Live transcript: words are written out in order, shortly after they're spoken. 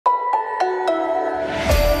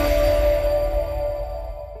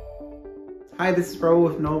Hi, this is Raul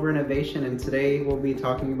with Noble Renovation, and today we'll be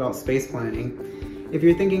talking about space planning. If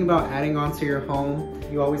you're thinking about adding on to your home,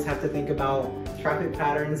 you always have to think about traffic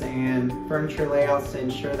patterns and furniture layouts to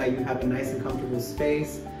ensure that you have a nice and comfortable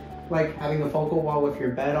space, like having a focal wall with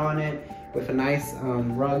your bed on it, with a nice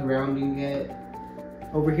rug rounding it.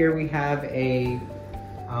 Over here we have a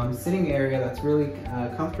sitting area that's really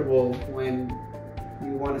comfortable when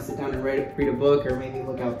you want to sit down and read a book or maybe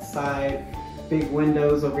look outside. Big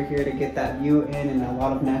windows over here to get that view in, and a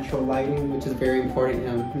lot of natural lighting, which is very important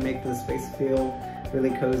to make the space feel really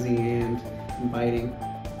cozy and inviting.